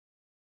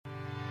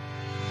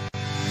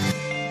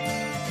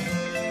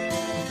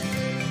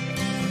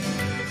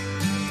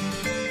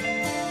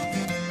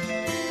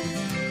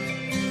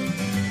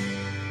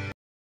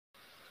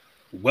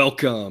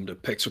Welcome to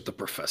Picks with the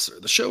Professor,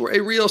 the show where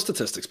a real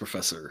statistics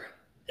professor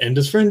and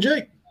his friend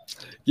Jake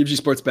gives you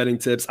sports betting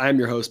tips. I'm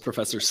your host,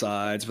 Professor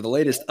Sides. For the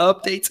latest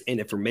updates and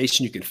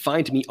information, you can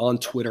find me on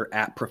Twitter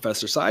at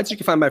Professor Sides. You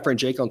can find my friend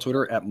Jake on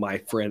Twitter at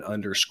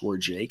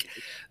myfriend_Jake.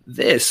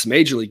 This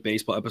Major League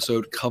Baseball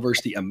episode covers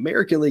the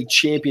American League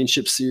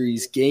Championship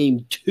Series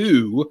Game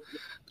 2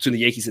 between the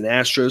Yankees and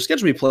Astros,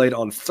 scheduled to be played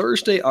on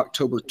Thursday,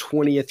 October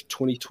 20th,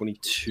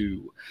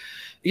 2022.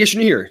 In case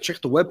you're new here, check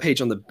out the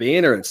webpage on the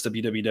banner. It's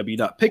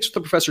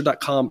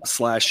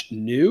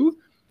www.pickswiththeprofessor.com/new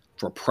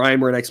for a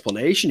primer and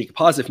explanation. You can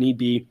pause if need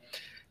be.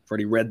 I've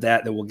already read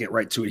that, then we'll get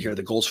right to it here.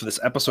 The goals for this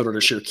episode are to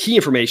share key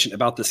information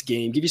about this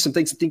game, give you some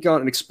things to think on,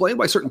 and explain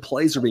why certain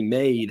plays are being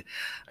made.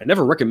 I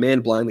never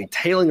recommend blindly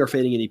tailing or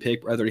fading any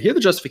pick, rather to hear the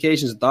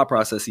justifications and thought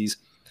processes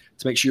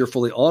to make sure you're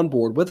fully on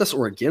board with us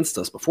or against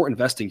us before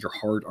investing your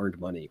hard-earned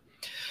money.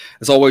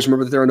 As always,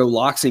 remember that there are no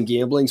locks in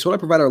gambling, so when I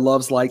provide our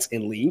loves, likes,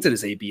 and leans, it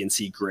is A, B, and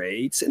C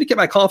grades. Indicate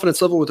my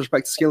confidence level with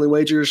respect to scaling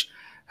wagers.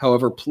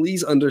 However,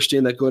 please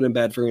understand that good and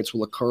bad variance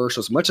will occur, so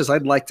as much as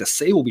I'd like to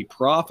say we'll be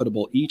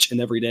profitable each and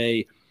every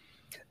day,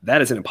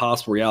 that is an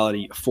impossible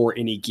reality for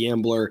any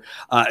gambler.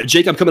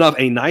 Jake, I'm coming off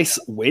a nice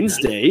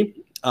Wednesday.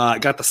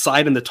 Got the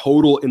side and the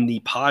total in the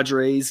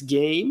Padres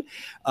game.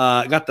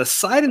 Got the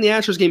side in the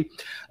Astros game.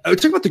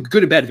 Talk about the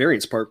good and bad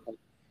variance part.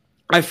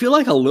 I feel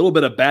like a little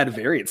bit of bad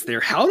variance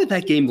there. How did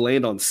that game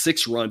land on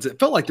 6 runs? It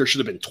felt like there should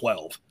have been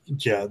 12.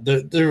 Yeah,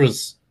 there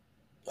was,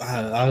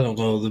 I don't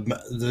know,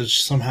 there's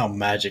somehow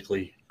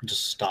magically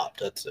just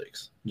stopped at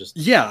 6.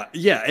 Yeah,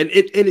 and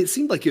it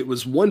seemed like it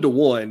was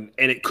 1-1,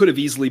 and it could have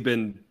easily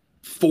been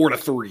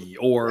 4-3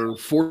 or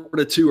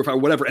 4-2 or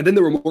whatever. And then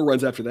there were more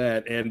runs after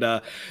that. And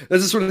that's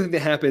the sort of thing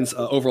that happens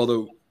overall,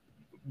 though.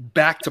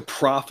 Back to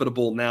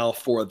profitable now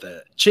for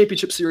the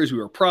championship series. We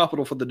were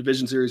profitable for the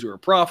division series. We were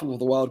profitable for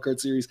the wild card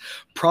series.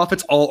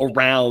 Profits all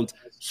around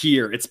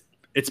here. It's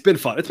been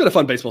fun. It's been a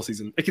fun baseball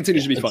season. It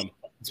continues to be fun.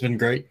 It's been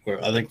great.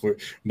 I think we're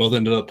both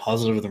ended up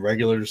positive in the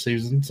regular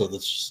season, so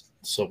that's just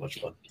so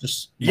much fun.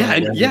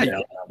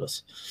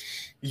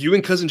 You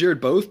and Cousin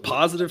Jared both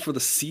positive for the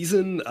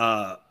season.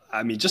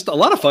 I mean, just a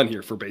lot of fun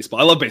here for baseball.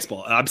 I love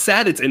baseball. I'm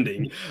sad it's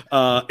ending.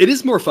 It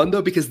is more fun,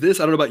 though, because I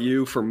don't know about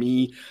you, for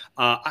me,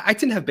 I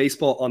tend to have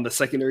baseball on the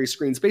secondary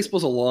screens.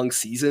 Baseball's a long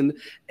season.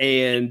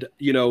 And,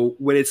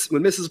 when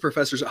Mrs.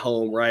 Professor's at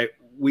home, right,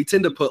 we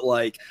tend to put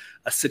like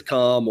a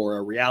sitcom or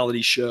a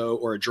reality show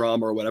or a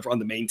drama or whatever on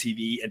the main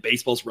TV, and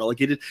baseball's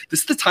relegated.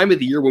 This is the time of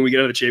the year when we get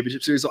out of the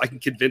championship series, so I can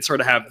convince her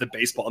to have the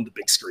baseball on the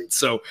big screen.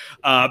 So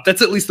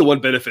that's at least the one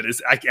benefit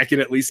is I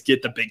can at least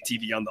get the big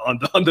TV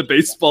on the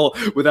baseball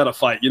without a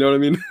fight. You know what I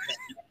mean?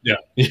 Yeah.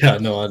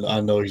 No,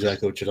 I know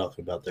exactly what you're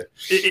talking about there.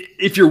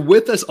 If you're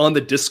with us on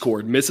the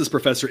Discord, Mrs.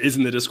 Professor is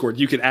in the Discord.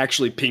 You can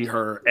actually ping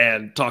her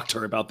and talk to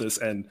her about this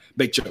and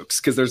make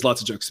jokes, because there's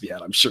lots of jokes to be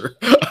had, I'm sure.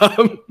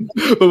 But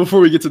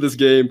before we get to this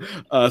game,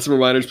 some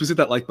reminders. Please hit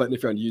that like button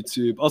if you're on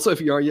YouTube. Also, if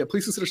you aren't yet,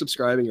 please consider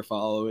subscribing or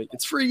following.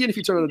 It's free, and if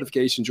you turn on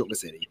notifications, you won't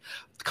miss any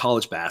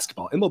college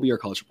basketball, MLB, or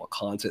college football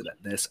content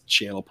that this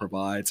channel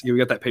provides. We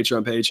got that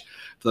Patreon page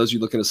for those of you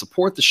looking to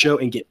support the show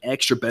and get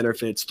extra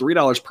benefits.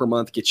 $3 per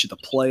month gets you the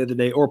play of the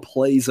day or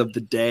plays of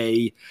the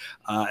day,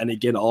 and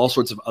again, all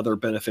sorts of other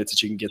benefits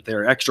that you can get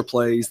there. Extra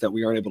plays that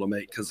we aren't able to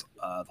make because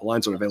the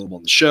lines aren't available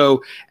on the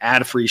show.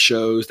 Ad-free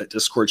shows, that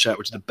Discord chat,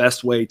 which is the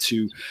best way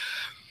to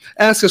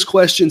ask us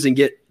questions and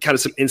get kind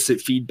of some instant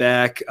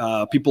feedback.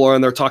 People are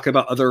on there talking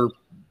about other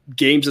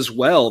games as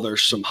well.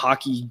 There's some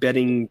hockey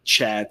betting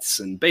chats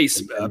and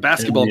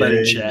basketball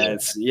betting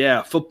chats.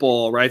 Yeah,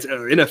 football, right?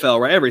 NFL,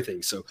 right?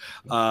 Everything. So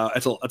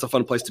that's a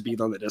fun place to be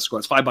on the Discord.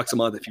 It's $5 a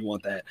month if you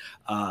want that.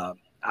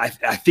 I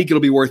think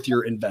it'll be worth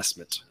your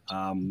investment.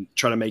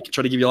 Try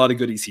to give you a lot of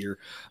goodies here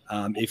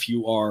if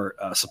you are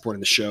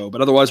supporting the show.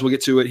 But otherwise, we'll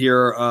get to it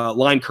here.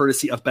 Line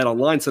courtesy of Bet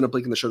Online. Send a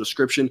link in the show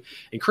description.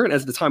 And current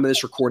as of the time of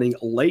this recording,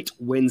 late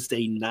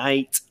Wednesday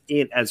night.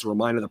 And as a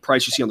reminder, the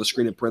price you see on the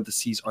screen in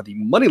parentheses are the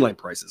money line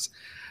prices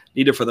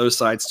needed for those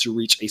sides to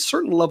reach a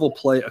certain level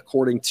play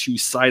according to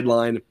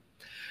Sideline.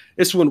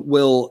 This one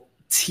will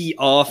tee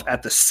off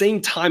at the same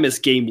time as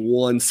Game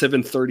 1,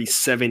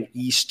 7:37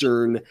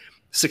 Eastern.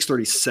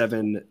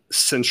 6:37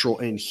 Central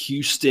in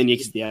Houston.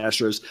 Yankees, the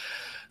Astros.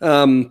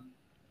 I'm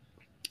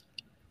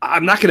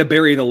not going to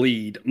bury the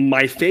lead.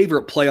 My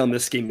favorite play on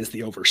this game is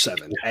the over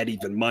 7 at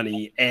even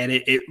money, and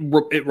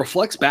it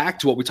reflects back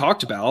to what we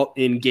talked about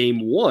in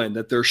Game 1,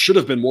 that there should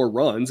have been more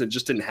runs. It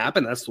just didn't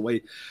happen. That's the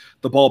way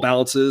the ball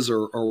bounces,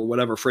 or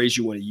whatever phrase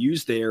you want to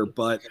use there.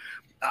 But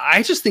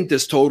I just think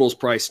this total's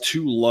priced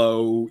too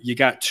low. You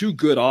got 2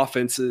 good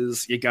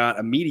offenses. You got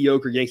a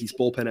mediocre Yankees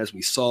bullpen, as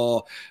we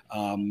saw.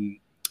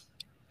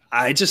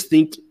 I just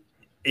think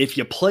if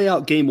you play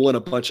out Game 1 a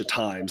bunch of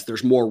times,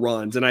 there's more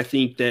runs. And I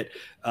think that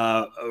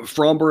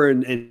Fromber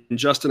and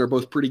Justin are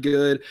both pretty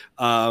good.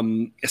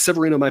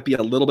 Severino might be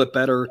a little bit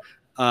better.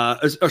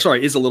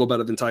 Is a little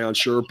better than Tyon,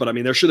 sure. But, I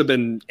mean, there should have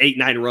been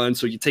 8-9 runs.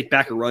 So you take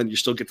back a run, you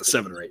still get the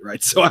 7 or 8,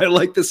 right? So I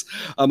like this.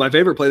 My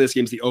favorite play of this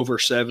game is the over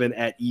 7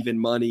 at even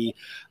money.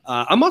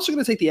 I'm also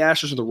going to take the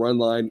Astros with the run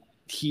line.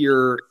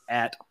 here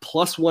at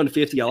plus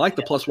 150. I like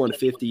the plus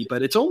 150,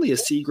 but it's only a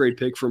C grade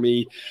pick for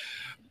me.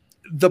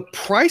 The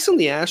price on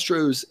the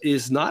Astros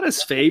is not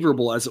as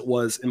favorable as it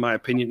was, in my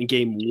opinion, in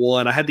game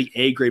one. I had the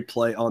A grade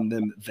play on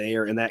them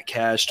there, and that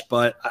cashed,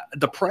 but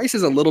the price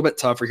is a little bit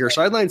tougher here.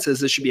 Sideline says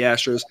this should be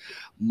Astros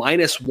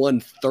minus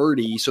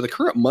 130. So the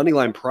current money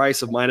line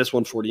price of minus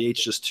 148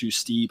 is just too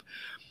steep.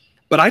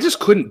 But I just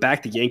couldn't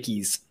back the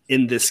Yankees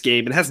in this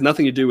game. It has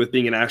nothing to do with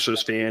being an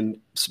Astros fan.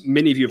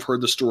 Many of you have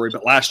heard the story,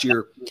 but last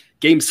year,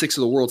 Game 6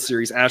 of the World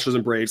Series, Astros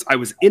and Braves, I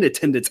was in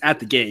attendance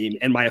at the game,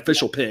 and my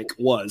official pick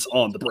was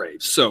on the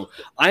Braves. So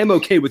I am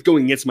okay with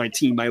going against my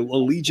team. My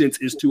allegiance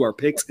is to our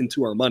picks and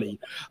to our money.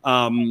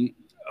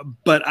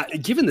 But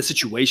given the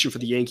situation for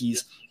the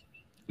Yankees,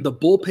 the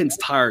bullpen's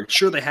tired.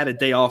 Sure, they had a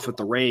day off with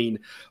the rain,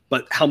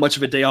 but how much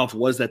of a day off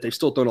was that? They've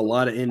still thrown a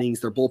lot of innings.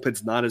 Their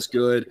bullpen's not as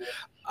good.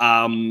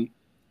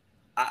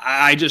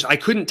 I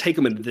couldn't take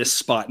them in this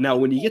spot. Now,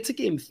 when you get to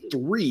game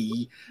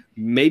 3,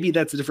 maybe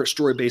that's a different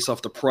story based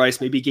off the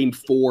price. Maybe game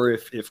 4,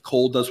 if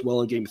Cole does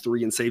well in game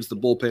 3 and saves the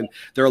bullpen,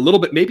 they're a little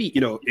bit, maybe,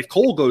 if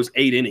Cole goes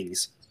 8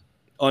 innings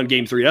on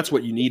game 3, that's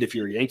what you need if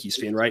you're a Yankees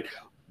fan, right?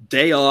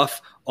 Day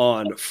off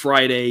on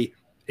Friday.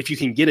 If you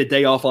can get a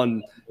day off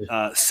on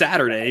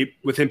Saturday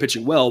with him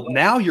pitching well,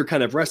 now you're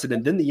kind of rested,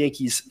 and then the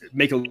Yankees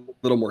make a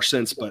little more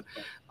sense. But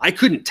I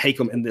couldn't take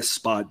them in this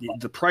spot.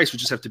 The price would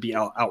just have to be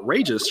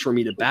outrageous for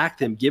me to back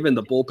them, given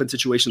the bullpen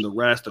situation, the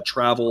rest, the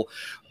travel.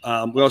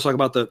 We also talk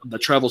about the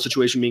travel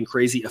situation being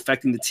crazy,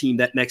 affecting the team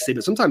that next day.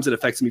 But sometimes it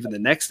affects them even the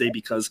next day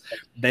because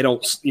they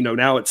don't,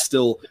 now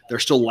they're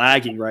still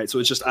lagging, right? So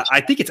it's just, I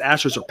think it's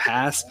Astros or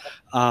pass.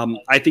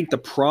 I think the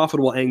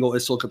profitable angle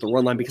is to look at the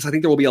run line because I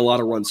think there will be a lot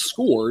of runs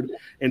scored.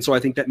 And so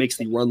I think that makes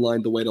the run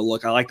line the way to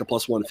look. I like the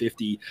plus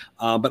 150,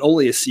 but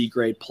only a C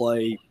grade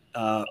play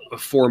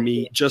for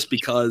me just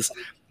because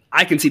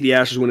I can see the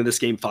Astros winning this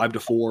game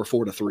 5-4,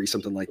 4-3,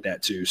 something like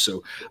that too.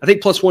 So I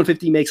think plus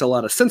 150 makes a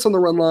lot of sense on the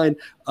run line.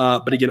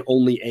 But again,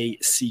 only a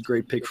C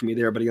grade pick for me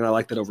there. But again, I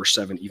like that over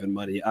 7 even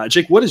money.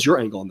 Jake, what is your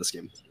angle on this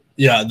game?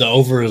 Yeah, the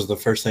over is the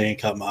first thing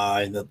that caught my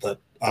eye. That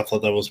I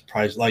thought that was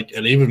priced like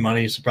at even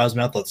money. Surprised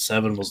me. I thought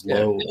 7 was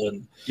low,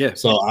 and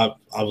so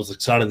I was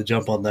excited to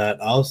jump on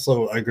that.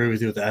 I agree with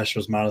you with the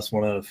Astros minus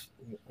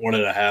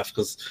 1.5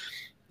 because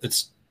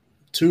it's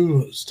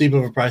too steep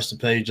of a price to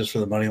pay just for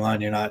the money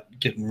line. You're not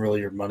getting really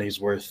your money's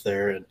worth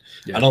there, and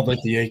I don't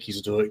think the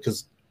Yankees do it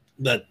because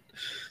that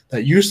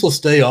useless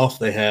day off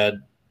they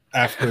had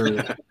after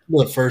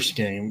the first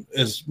game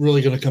is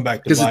really going to come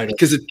back to bite them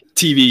because of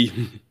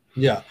TV.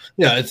 Yeah,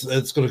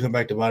 it's going to come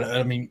back to bite.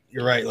 I mean,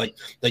 you're right. Like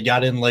they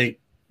got in late,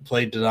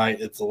 played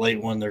tonight. It's a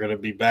late one. They're going to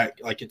be back.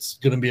 Like it's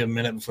going to be a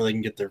minute before they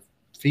can get their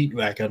feet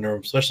back under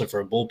them, especially for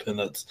a bullpen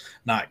that's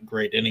not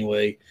great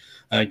anyway,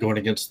 going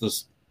against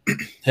this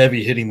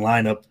heavy hitting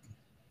lineup.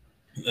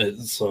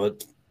 So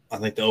I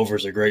think the over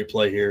is a great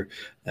play here.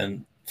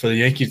 And for the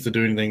Yankees to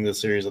do anything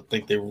this series, I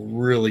think they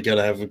really got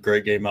to have a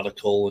great game out of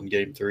Cole in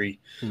game 3.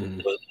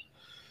 Mm-hmm. But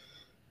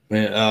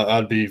man,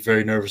 I'd be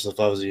very nervous if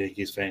I was a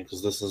Yankees fan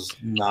because this is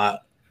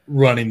not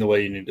running the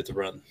way you need it to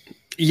run.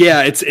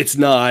 Yeah, it's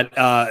not.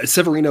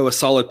 Severino, a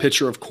solid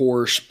pitcher, of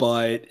course,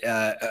 but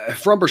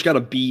Fromber's got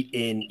him beat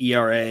in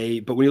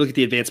ERA. But when you look at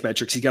the advanced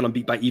metrics, he's got him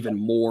beat by even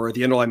more.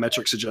 The underlying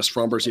metrics suggest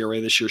Fromber's ERA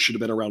this year should have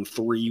been around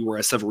 3,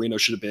 whereas Severino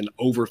should have been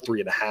over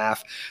 3.5.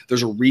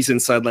 There's a reason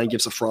Sideline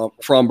gives a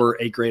Fromber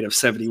a grade of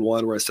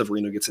 71, whereas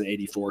Severino gets an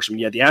 84. So,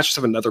 the Astros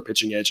have another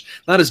pitching edge.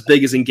 Not as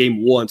big as in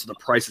game 1, so the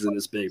price isn't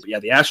as big.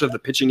 But, the Astros have the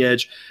pitching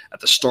edge at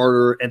the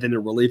starter and then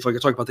in relief. Like I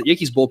talked about, the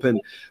Yankees bullpen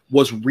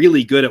was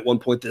really good at one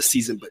point this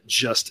season, but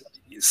just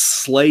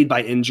slayed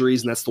by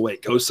injuries, and that's the way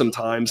it goes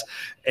sometimes.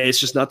 It's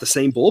just not the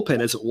same bullpen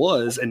as it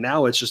was, and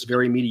now it's just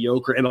very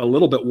mediocre and a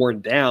little bit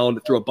worn down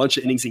through a bunch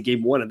of innings in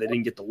game 1, and they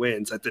didn't get the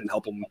wins. That didn't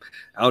help them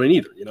out in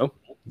either,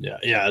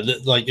 Yeah,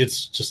 like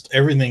it's just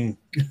everything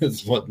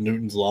is what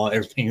Newton's law.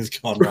 Everything has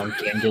gone wrong,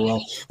 can go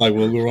wrong, like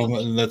will go wrong,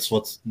 and that's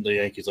what the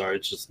Yankees are.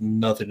 It's just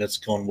nothing that's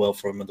going well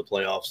for them in the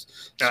playoffs.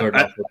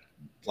 Starting off with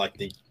like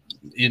the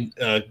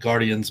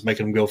Guardians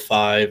making them go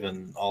 5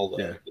 and all that.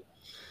 Yeah.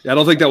 I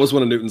don't think that was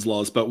one of Newton's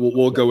laws, but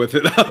we'll go with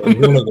it.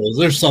 One of those.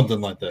 There's something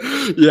like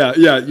that.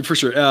 Yeah, for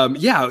sure.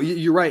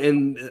 You're right.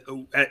 And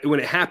when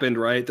it happened,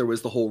 right, there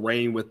was the whole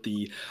rain with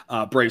the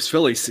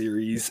Braves-Phillies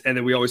series, and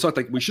then we always thought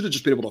we should have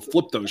just been able to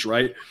flip those,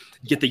 right?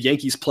 Get the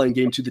Yankees playing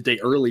game 2 the day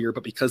earlier,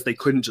 but because they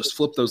couldn't just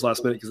flip those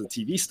last minute because of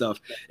TV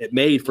stuff, it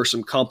made for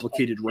some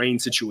complicated rain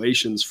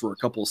situations for a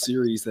couple of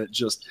series that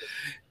just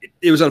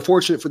it was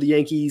unfortunate for the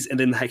Yankees, and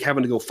then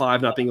having to go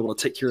 5, not being able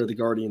to take care of the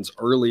Guardians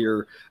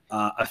earlier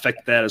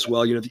affect that as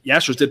well. The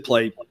Astros did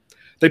play.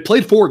 They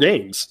played 4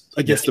 games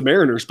against the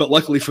Mariners, but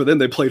luckily for them,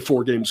 they played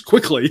 4 games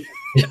quickly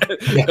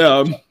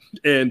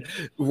and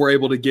were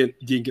able to get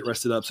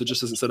rested up. So it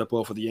just doesn't set up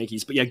well for the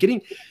Yankees. But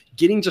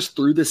getting just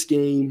through this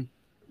game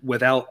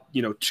without,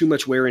 too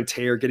much wear and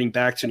tear getting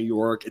back to New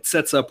York. It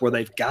sets up where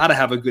they've got to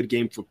have a good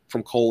game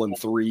from Cole in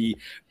 3,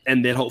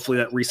 and then hopefully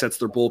that resets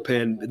their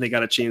bullpen. They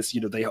got a chance,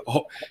 they're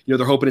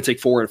hoping to take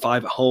 4 and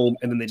 5 at home,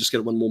 and then they just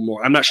get one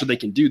more. I'm not sure they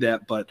can do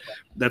that, but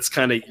that's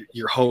kind of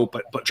your hope.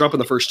 But dropping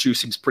the first 2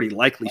 seems pretty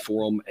likely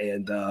for them,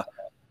 and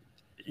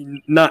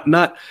not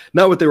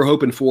what they were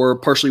hoping for.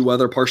 Partially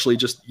weather, partially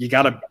just you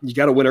gotta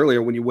win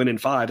earlier. When you win in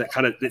 5,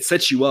 it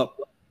sets you up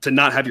to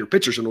not have your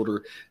pitchers in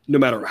order, no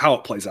matter how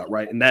it plays out,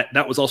 right? And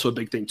that was also a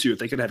big thing too. If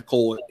they could have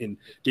Cole in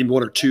game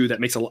 1 or 2, that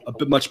makes a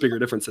much bigger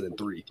difference than in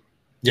 3.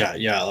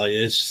 Yeah, like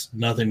it's just,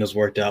 nothing has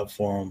worked out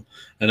for them,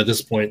 and at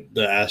this point,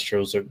 the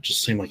Astros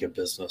just seem like a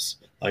business.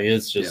 Like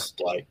it's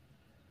just like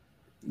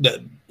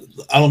that.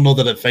 I don't know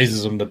that it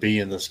phases them to be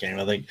in this game.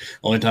 I think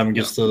the only time it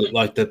gets to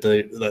like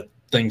that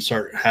things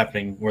start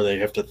happening where they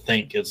have to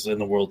think is in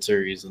the World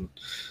Series, and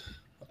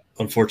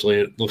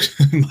unfortunately, it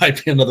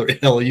might be another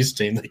NL East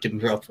team that can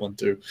drop one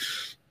too.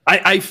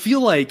 I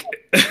feel like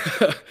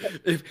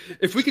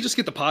if we could just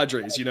get the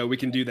Padres, we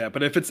can do that.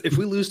 But if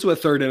we lose to a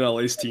third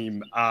NL East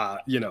team, I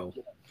mean,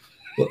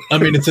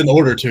 it's in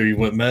order to. You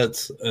went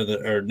Mets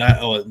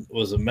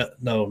Nationals,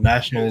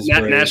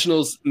 Braves.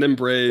 Nationals, and then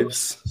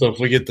Braves. So if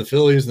we get the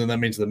Phillies, then that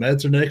means the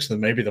Mets are next,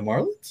 and maybe the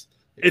Marlins.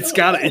 It's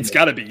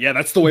gotta be. Yeah,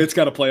 that's the way it's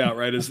gotta play out,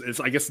 right?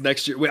 Is I guess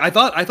next year. Wait, I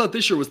thought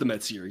this year was the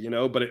Mets year,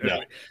 but it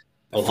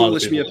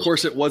foolish me. Of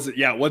course, it wasn't.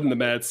 Yeah, it wasn't the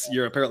Mets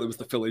year. Apparently, it was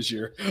the Phillies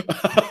year.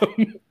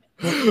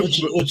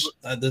 There's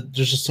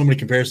just so many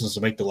comparisons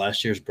to make the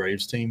last year's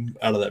Braves team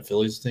out of that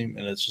Phillies team,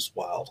 and it's just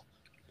wild.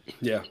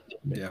 Yeah.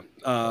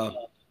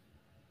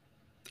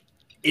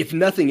 If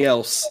nothing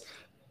else,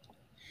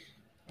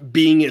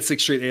 being at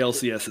 6 straight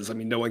ALCSs, I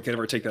mean, no one can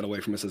ever take that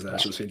away from us as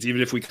Astros fans,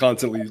 even if we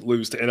constantly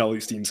lose to NL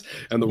East teams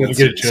and the World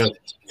Series.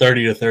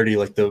 30-30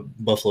 like the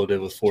Buffalo did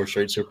with 4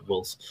 straight Super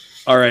Bowls.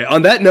 All right.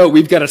 On that note,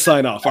 we've got to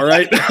sign off. All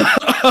right.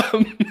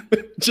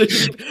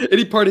 Jacob,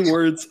 any parting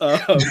words?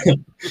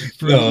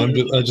 No,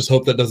 I just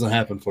hope that doesn't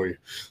happen for you.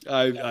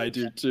 I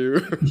do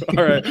too.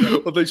 All right.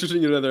 Well, thanks for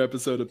tuning in to another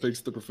episode of Picks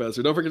with the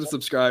Professor. Don't forget to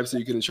subscribe so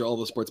you can ensure all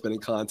the sports betting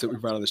content we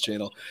provide on this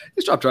channel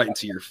is dropped right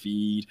into your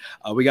feed.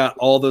 We got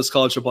all those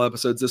college football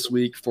episodes this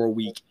week for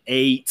week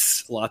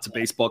 8. Lots of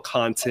baseball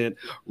content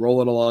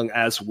rolling along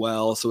as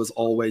well. So as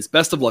always,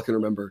 best of luck, and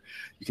remember,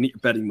 you can eat your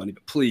betting money,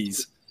 but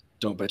please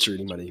don't bet your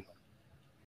eating money.